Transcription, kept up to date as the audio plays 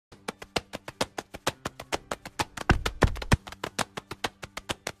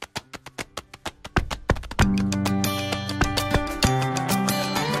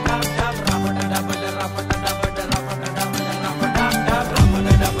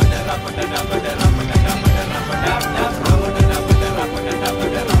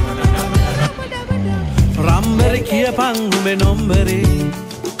කාමරේ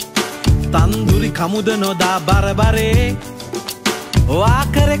තන්දුරි කමුද නොදා බරබරේ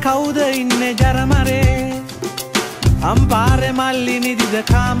වාකරේ කවුද ඉන්නේ ජරමරේ අම්පාරේ මල්ලි නිදිද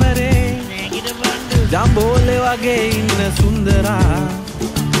කාමරේ ජම්බෝලේ වගේ ඉන්න සුන්දරා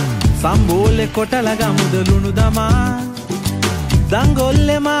සම්බෝලේ කොටල ගමුද ලුණු දමා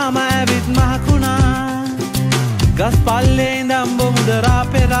දංගොල්ලේ මාමා ඇවිත් මහකුණා ගස් පල්ලේ ඉඳන් බොමුද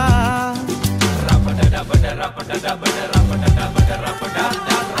රාපෙරා රපඩ රපඩ රපඩ රපඩ රපඩ රපඩ රපඩ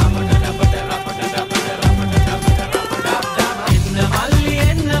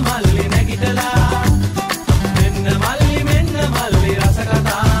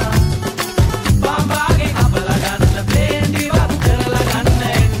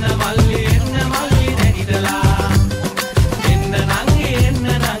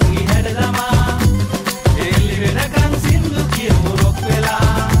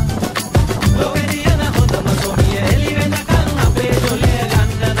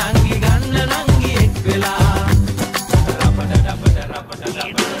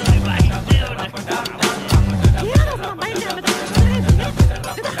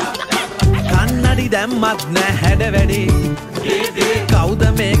දැම්මත් නෑ හැඩ වැඩේ කවුද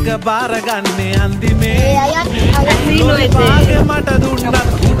මේක බාරගන්නේ අන්තිමේ පාගේ මට දුන්නත්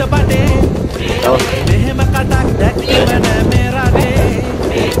ඌට පටේ මෙහෙම කටක් දැක්කම නෑ මේ රටේ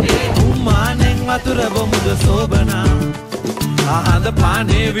උම්මානෙන් වතුර බොමුද සෝබනා අහඳ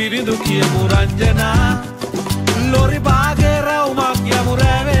පානේ විරිඳු කියමු රංජනා ලොරි පාගේ රවුමක් යමු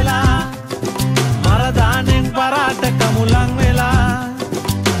රැවෙලා මරදානෙන් පරාට කමුලන් වෙලා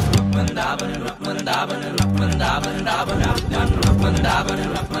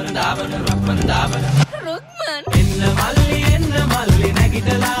එන්න මල්ලි එන්න මල්ලි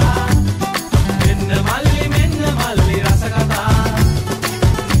නැගිටලා එන්න මල්ලි මෙන්න මල්ලි රස කතා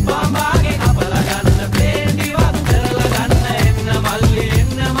බාඹාගේ කපල ගන්න ප්ලේන්ටි වත් කරලා ගන්න එන්න මල්ලි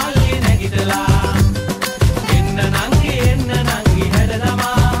නැගිටලා එන්න නංගි හැඩ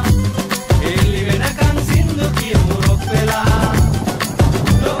තමා එල්ලි වෙනකන් සින්දු කියමු රොක් වෙලා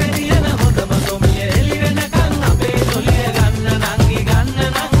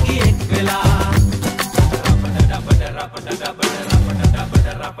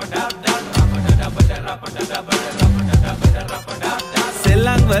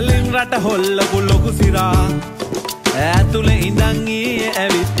සෙල්ලම් වලින් රට හොල්ලපු ලොකු සිරා ඈතුලේ ඉඳන් ඊයේ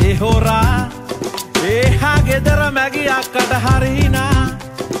ඇවිත් ඒ හොරා ඒහා ගෙදර මැගි අක්කට හරිනා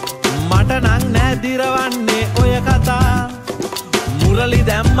මට නං නෑ දිරවන්නේ ඔය කතා මුරලි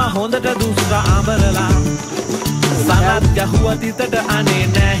දැම්ම හොඳට දුස්ස අඹරලා සනත් ගැහුව තිතට අනේ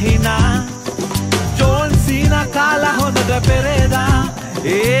නැහිනා ජෝන් සීනා කාලා හොඳට පෙරේදා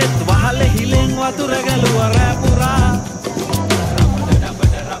ඒත් වහලේ හිලෙන් වතුර ගැලුව රැපුරා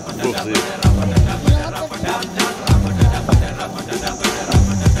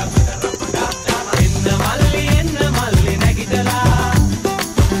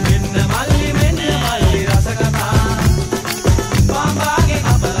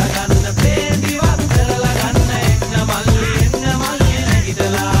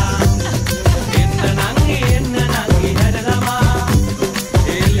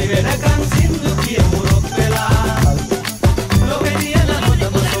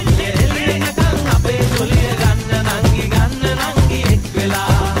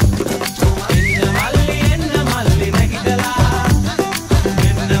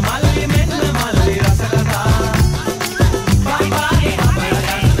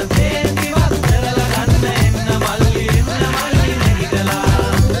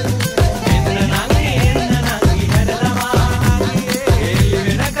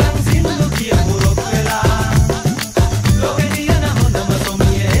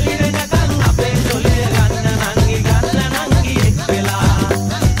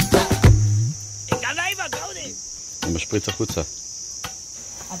משפריץ החוצה.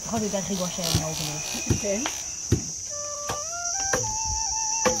 אז פחות או יותר חיגוע שאני אוכלת. כן.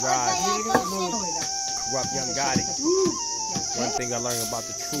 Corrupt young Gotti. One thing I learned about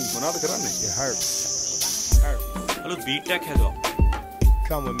the truth. It hurts. Hello, beat tech hello.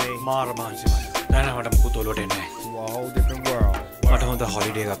 Come with me. Mara mansi man. Nana madam kutolo denne. To a whole different world. Mata honda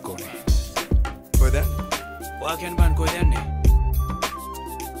holiday එකක් ඕනේ. කොහෙද? ඔයා කියන බන් කොහෙද යන්නේ?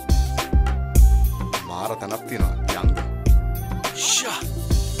 මාර තනක් තියනවා යන්න. ෂා.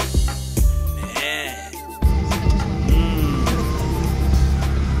 නේ.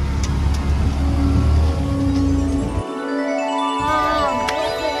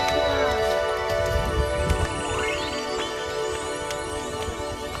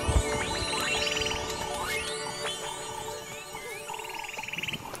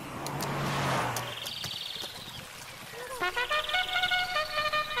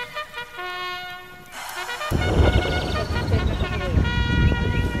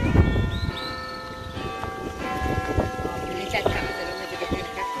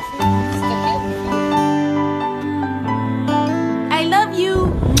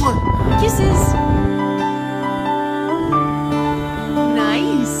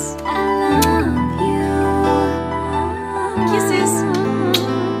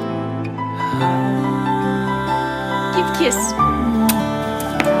 kiss.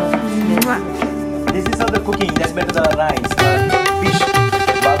 This is not the cooking, that's better than rice. Fish,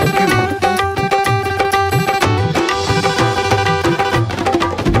 barbecue.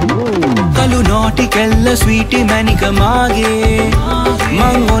 Kalu naughty kella sweetie manika mage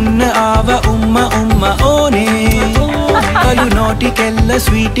man onna ava umma one Kalu naughty kella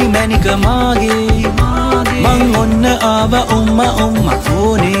sweetie manika mage man onna ava umma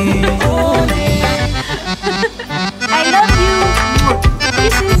one I love you.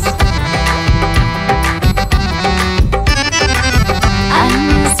 Kisses. I'm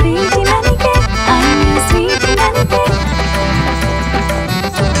your sweetie manike. I'm your sweetie manike.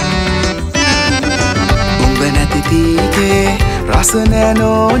 umba nathi tike rasa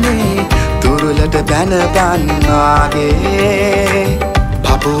nanone turulata bana bannage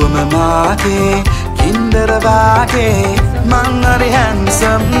papuwama mage kindara wage man ari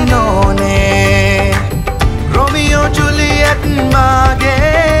handsome none Romeo Juliet mage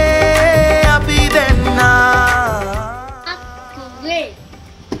api denna great.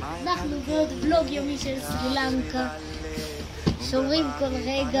 אנחנו בעוד ולוג יומי של סרי לנקה. שומרים כל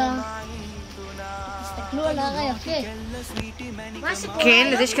רגע. תסתכלו על הר היפה. מה שקורה כן,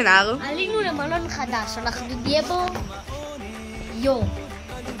 אז יש כאן הר. עלינו למלון חדש, אנחנו נהיה בו יום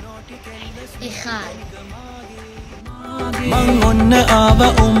אחד. Man onna ava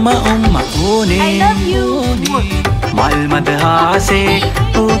umma one I love you. mal madhase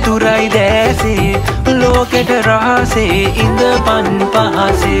uturai dese loketa rahase inda pan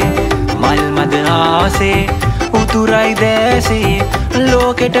pahase mal madhase uturai dese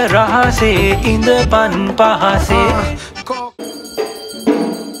loketa rahase inda pan pahase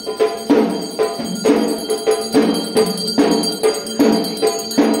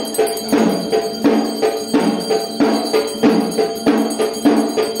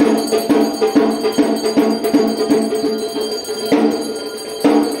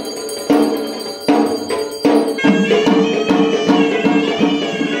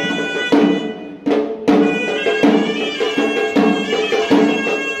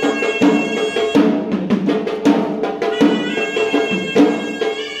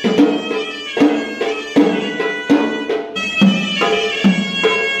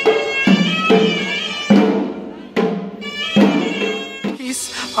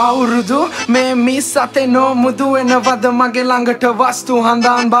අවුරුදු මේ miss අතේ නොමුදු වෙනවද මගේ ළඟට වස්තු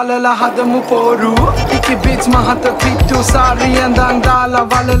හඳාන් බලලා හදමු පෝරු ඉකි beach මහත පිට්ටු සාරියන්දන් දාලා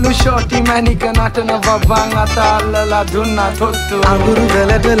වලලු shorty මැනික නටන වබන් අතල්ලලා දුන්නා තොත්තු අඟුරු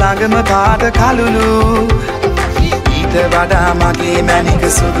වලට ළඟම පාට කලුලු ඊට වඩා මගේ මැනික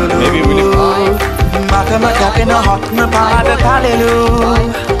සුදුලු මටම කැපෙන හොත්ම පාට කලලු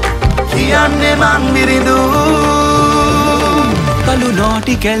කියන්නේ මං මිරිඳු Kalu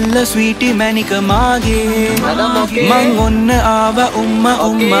naughty kella sweetie manika mage man onna ava umma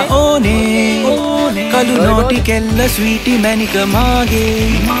one Kalu naughty kella sweetie manika mage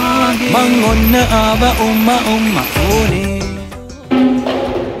man onna ava umma one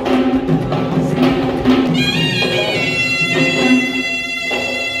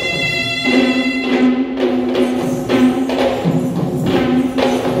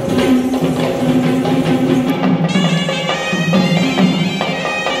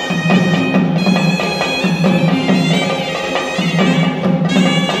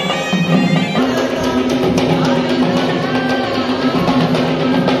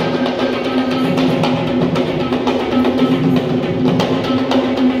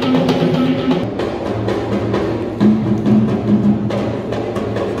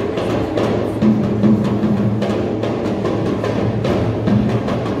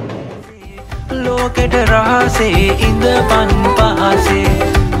loketa rahase inda pan pahase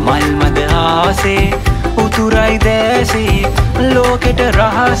mal madhase uturai dese loketa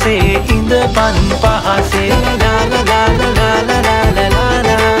rahase inda pan pahase la la la la la la la la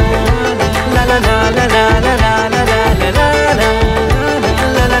la la la la la la la la la la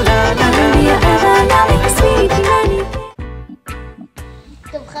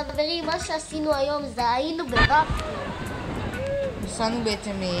טוב חברים, מה שעשינו היום זה היינו ברק. נסענו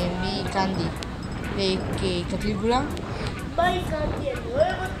בעצם מקנדי לקטליגולה. ביי קנדי, אני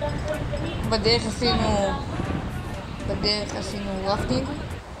אוהב אותך. בדרך עשינו רפטינג.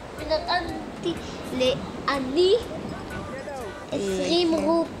 ונתתי לעני 20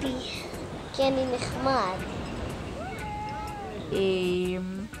 רופי, כי אני נחמד.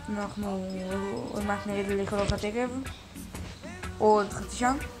 אנחנו עוד מעט נרד לחולות התקף עוד חצי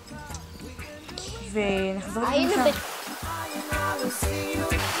שעה ונחזור לכניסה.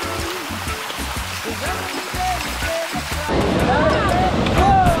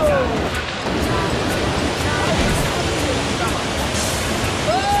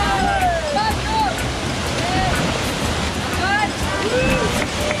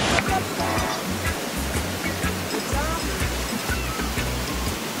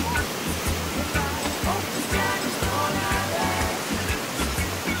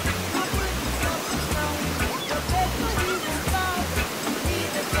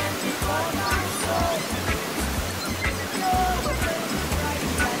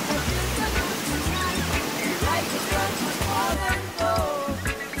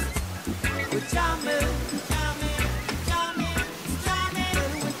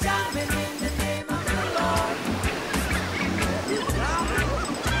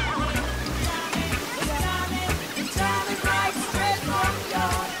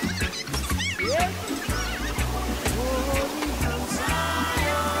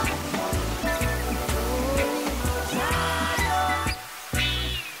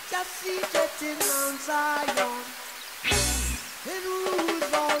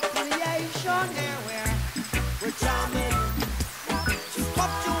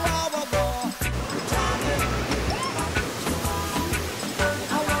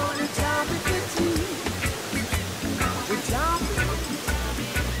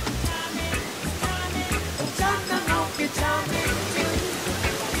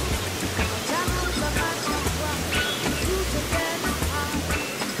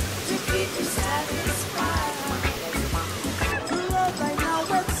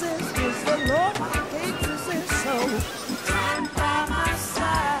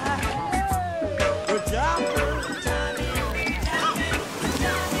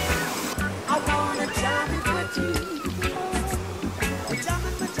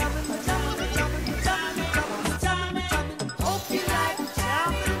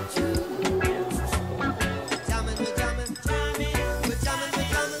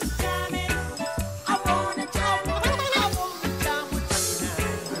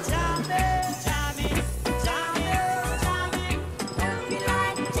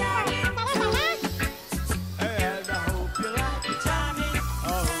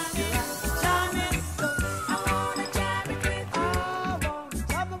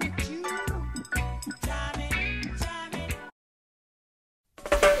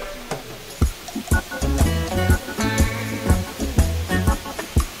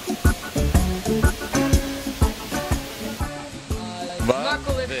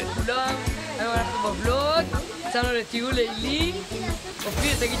 יצאנו לטיול לילי.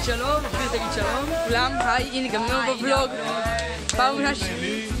 אופיר תגיד שלום, כולם, היי, הנה גם אמא בבלוג. פעם ראשונה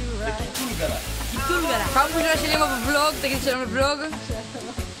שלי. פעם ראשונה שלי אמא בבלוג, תגיד שלום לבלוג.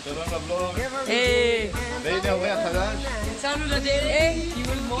 שלום לבלוג. והנה אורח חדש. יצאנו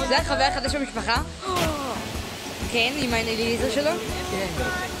לדרך. זה החבר החדש במשפחה. כן, עם האליליזר שלו.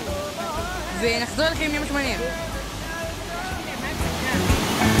 ונחזור לכם עם יום שמעניין.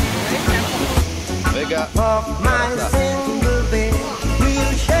 רגע.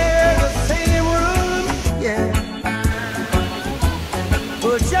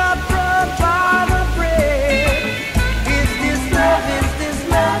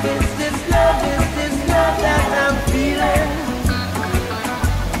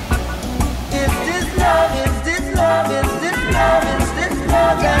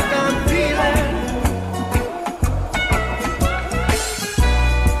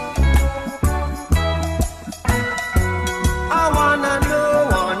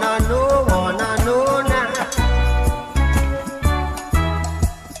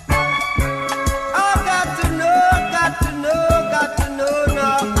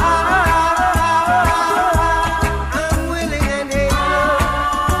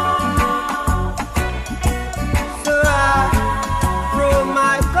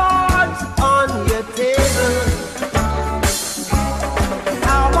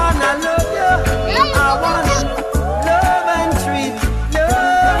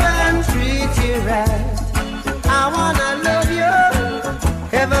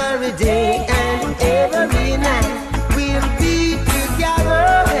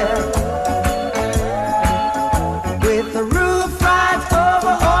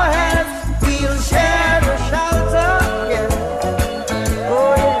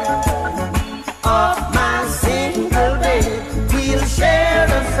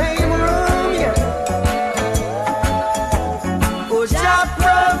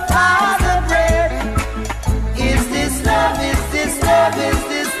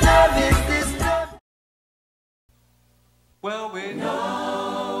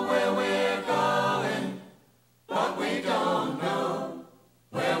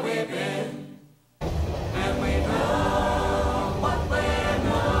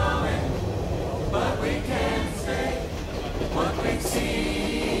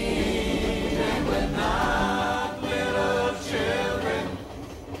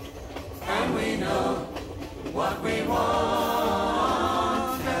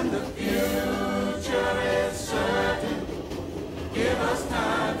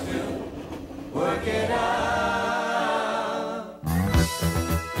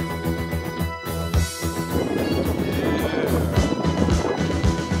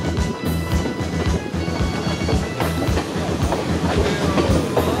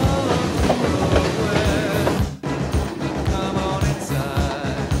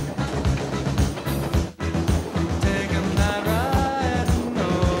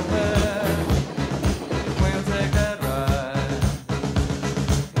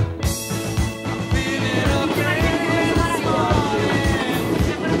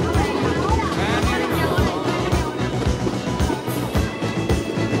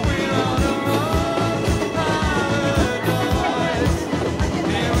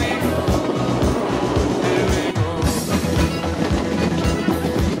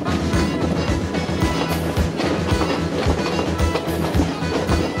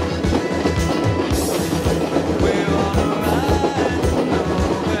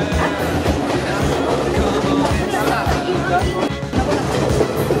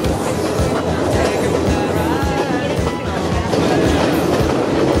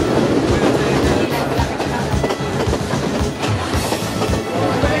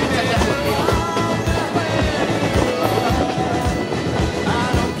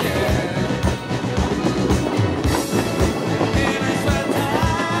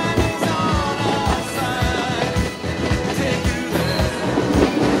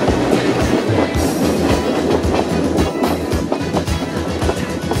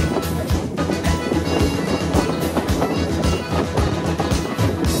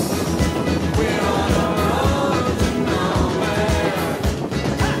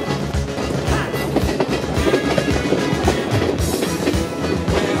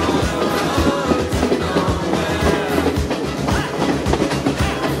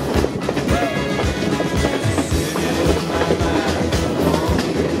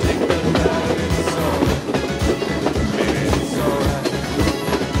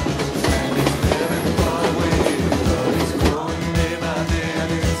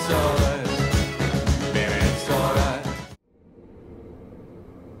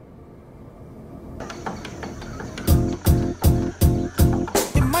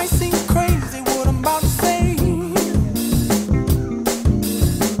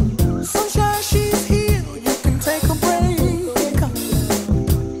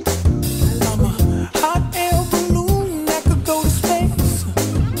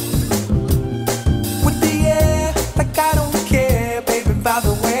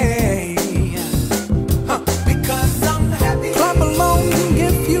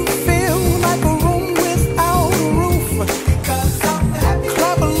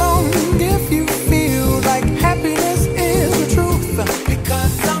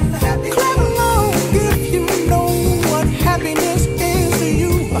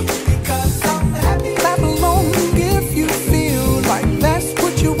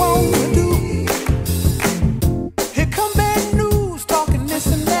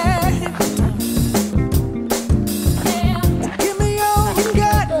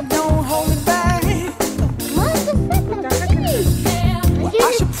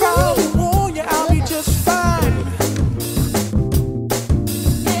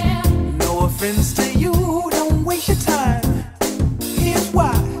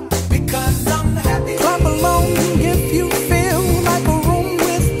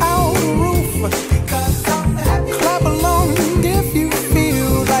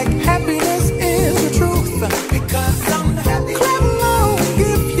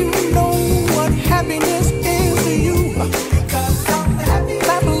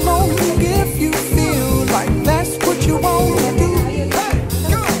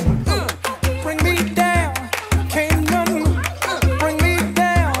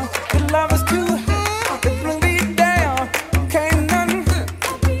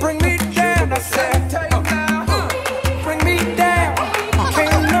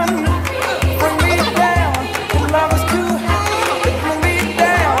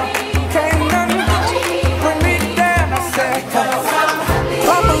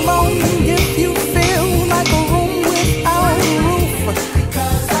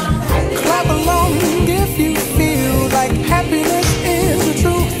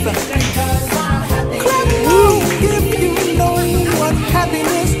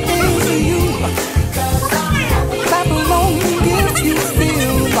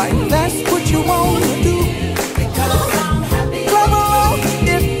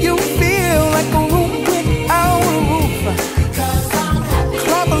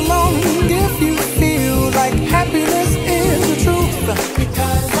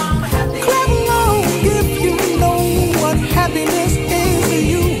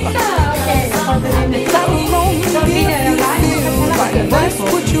 That's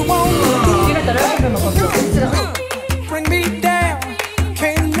what you want to do. Bring me down,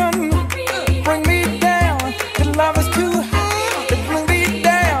 can't none bring me down. The love is too high to bring me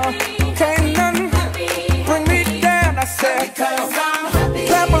down. Can't none bring me down. I said,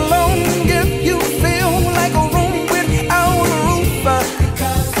 clap along if you feel like a room without a roof.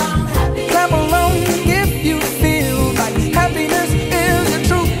 Clap along if you feel like happiness is the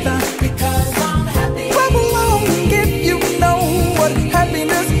truth. Clap along if you know what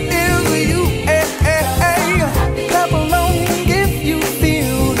happiness is to you. Clap along if you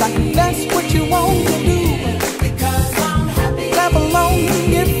feel like that's what you want to do. Clap along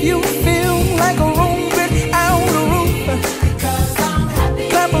if you feel like a room without a roof.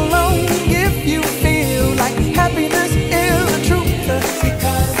 Clap along if you feel like happiness is the truth.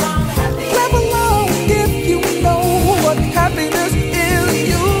 Clap along if you know what happiness is to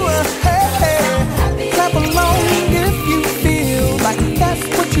you. Clap along if you feel like that's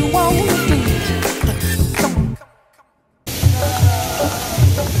what you want to do.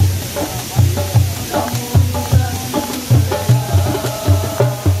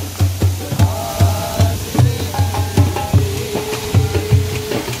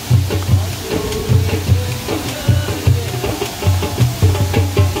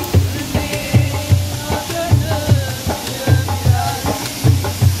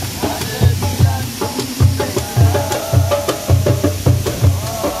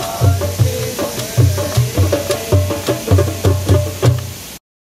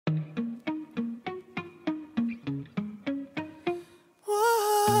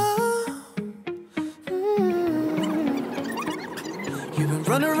 You've been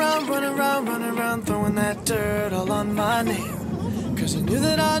running around, throwing that dirt all on my name. Cause I knew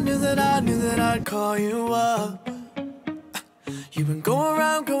that I'd call you up. You've been going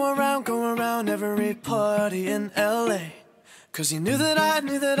around every party in LA. Cause you knew that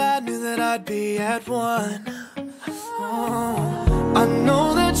I'd be at one. Oh, I know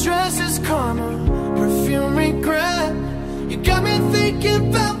that dress is karma, perfume regret. You got me thinking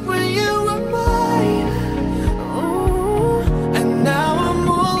about when you were mine. And now I'm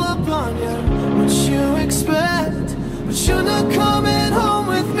all up on you, what you expect. But you're not coming home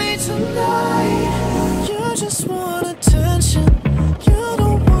with me tonight. You just want attention, you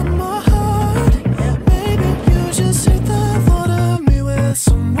don't want my heart. Maybe you just hate the thought of me with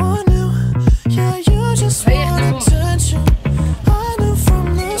someone new. Yeah, you just want attention, I knew from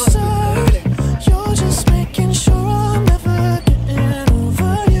the start. You're just making sure I'm never getting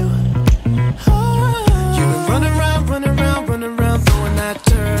over you. You've been running around, throwing that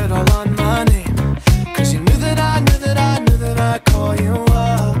dirt all on my name. Cause you knew that I'd call you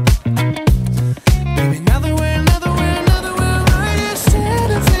up. Baby, now that we're right here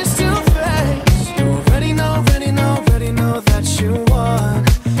standing face to face, you already know that you won.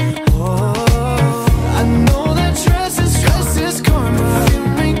 Oh, I know that dress is karma, you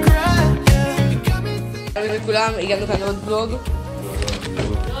regret. You got me thinking. שלום לכולם, הגענו כאן לעוד בלוג.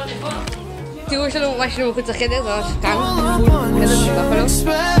 תראו, יש לנו משהו מחוץ לחדר, זה ממש כאן, חדר של בפלו.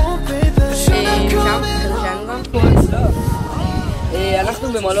 שם, חדר שלנו גם.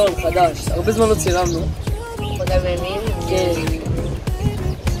 אנחנו במלון חדש, הרבה זמן לא צילמנו. חודל מימין. כן.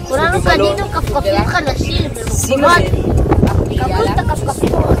 כולנו קנינו כפכפים חדשים, במקומות. קבלו את הכפכפים,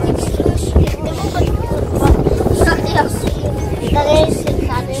 תכתבו בתגובות. תראה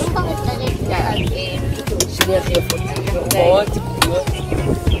שתעננו במסתרים. שני הכי יפות. מאוד טיפוליות.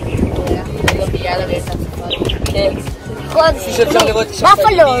 יאללה ויצא צפת. כן. כפי שאפשר לראות יש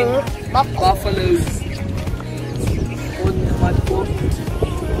בפלו. בפלוז. מאוד נחמד פה.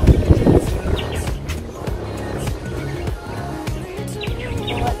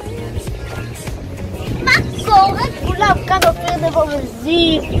 מה קורה? כולם כאן אופיר דבו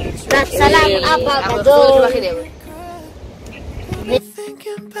מזיב, והצלם אבא הגדול.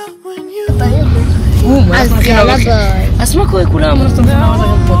 אז יאללה ביי. אז מה קורה כולם? אנחנו תומכים לעמוד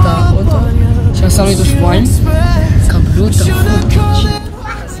לכם פה את האוטו שעשינו איתו שבועיים. קבלו את הרפות.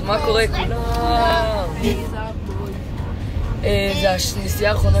 אז מה קורה כולם? זה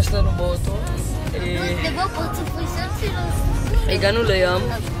הנסיעה האחרונה שלנו באוטו. הגענו לים.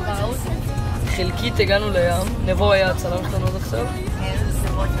 חלקית הגענו לים. נבו היה הצלם שלנו עד עכשיו.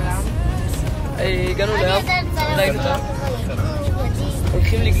 הגענו לים. ראינו אותם.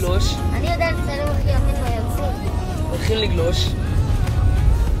 הולכים לגלוש. אני יודעת לצלם הכי יפים ביוצאים. הולכים לגלוש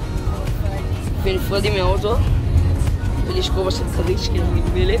ונפרדים מהאוטו ולשכוב בשל כריש כאילו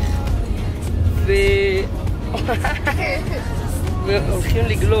מלך והולכים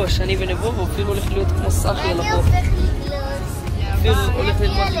לגלוש, אני ונבו, ואופיר הולך להיות כמו סחי על החוף. אופיר הולך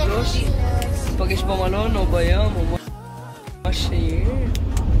ללמוד לגלוש, נפגש במלון או בים או ממש שיהיה.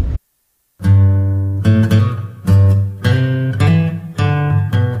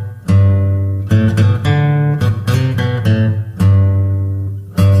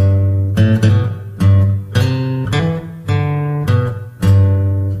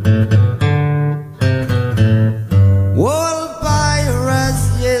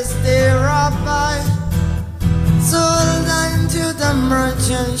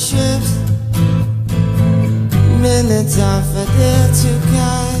 Ships, minutes are for there to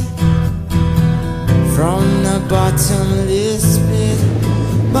guide from the bottomless pit,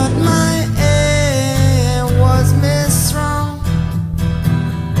 but my aim was made strong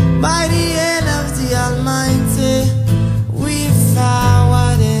by the hand of the Almighty. We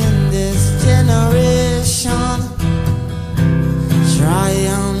forward in this generation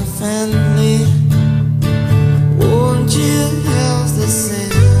triumphantly. Won't you help the same?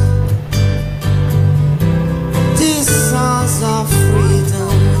 Of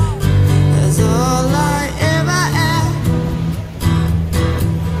freedom is all I ever had.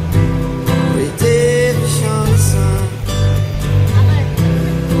 Redemption song,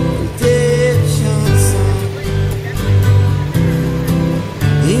 redemption song.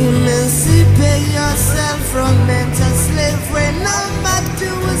 Emancipate yourself from mental slavery. None but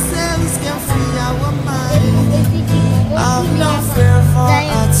ourselves can free our mind. I've no fear for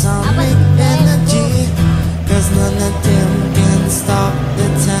atomic energy, 'cause none of them can stop the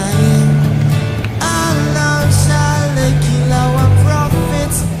time. Allah shall kill our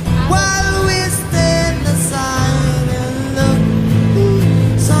prophets while we stand aside and look.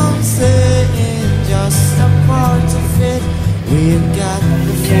 Some say it's just a part of it. We've got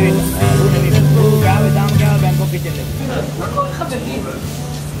the fulfill the book.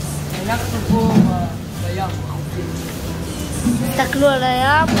 אנחנו פה בים. תסתכלו על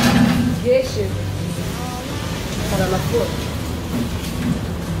הים. גשם. על הלפות.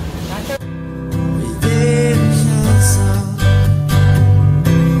 Redemption song,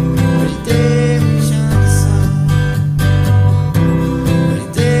 redemption song,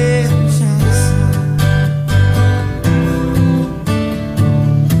 redemption song.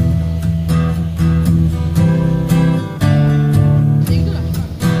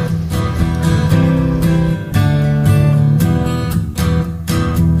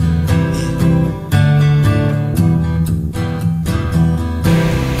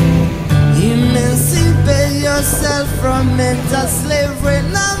 Yourself from mental slavery.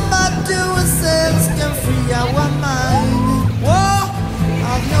 None but ourselves can free our mind. Whoa,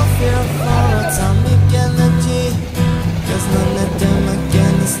 I've no fear for atomic energy, 'cause none of them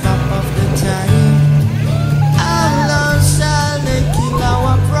can stop off the time. Allah shall kill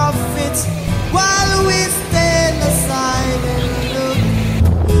our prophets while we stand aside and look.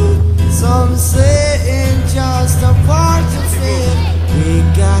 Some say it's just a part of it. We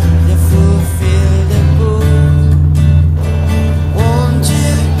got to fulfill the book.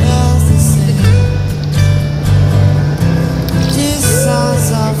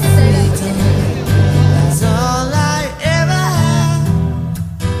 Of freedom, that's all I ever had.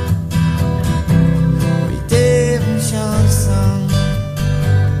 Redemption song,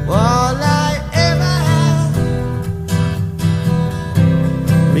 all I ever had.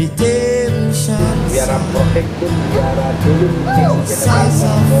 Redemption song, songs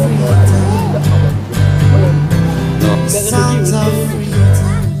of freedom, songs of freedom.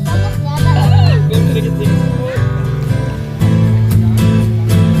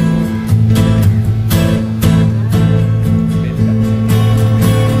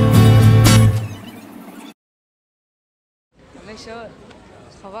 שעות,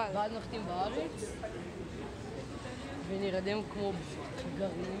 חבל. ואז נחתים בארץ ונרדם כמו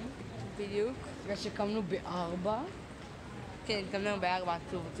גרים. בדיוק. בגלל שקמנו ב-4. כן, קמנו ב-4,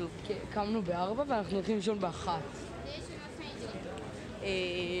 טוב. קמנו ב-4 ואנחנו הולכים לישון ב-1.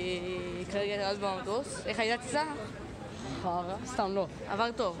 כרגע אתה אז במטוס. איך הייתה טיסה? חרא, סתם לא. עבר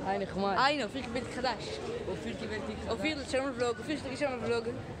טוב. היה נחמד. הנה, אופיר קיבל תיק חדש. אופיר, שלום לבלוג. אופיר, שתגיד שלום לבלוג.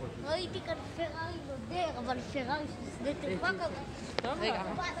 ראיתי כאן פרארי בודר, אבל פרארי של שדה תעופה כזה. רגע,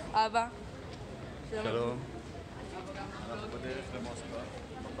 אבא. שלום. אנחנו בדרך למוסקבה,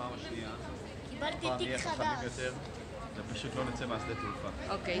 בפעם השנייה. קיבלתי תיק חדש. זה פשוט לא נצא מהשדה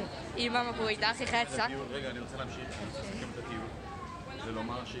תעופה. אוקיי. אמא, מה קורה איתך? איך היה טיסה? רגע, אני רוצה להמשיך, אני רוצה לסכם את הטיול.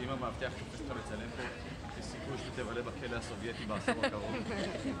 ולומר שאם המאבטח תופס אותך לצלם פה, יש סיכוי שתבלה בכלא הסובייטי בעשור הקרוב.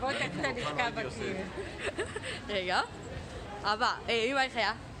 בוא תקטע נשקע בכלא. רגע. אבא, אמא, איך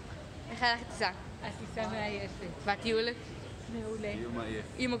היה? איך היה לך טיסה? הטיסה מעייפת. והטיול? מעולה. טיול מעייף.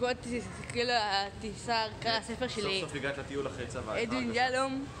 אמא, קוראת תסתכל על הטיסה, קרא הספר שלי. סוף סוף הגעת לטיול אחרי צבא. אדווין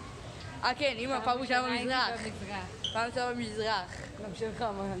יהלום. כן, אמא, פעם ראשונה במזרח. פעם ראשונה במזרח. גם שלך,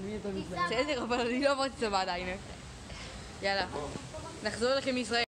 מה, על מי אתה מזרח? בסדר, אבל אני לא עברתי צבא עדיין. יאללה. נחזור לכם מישראל.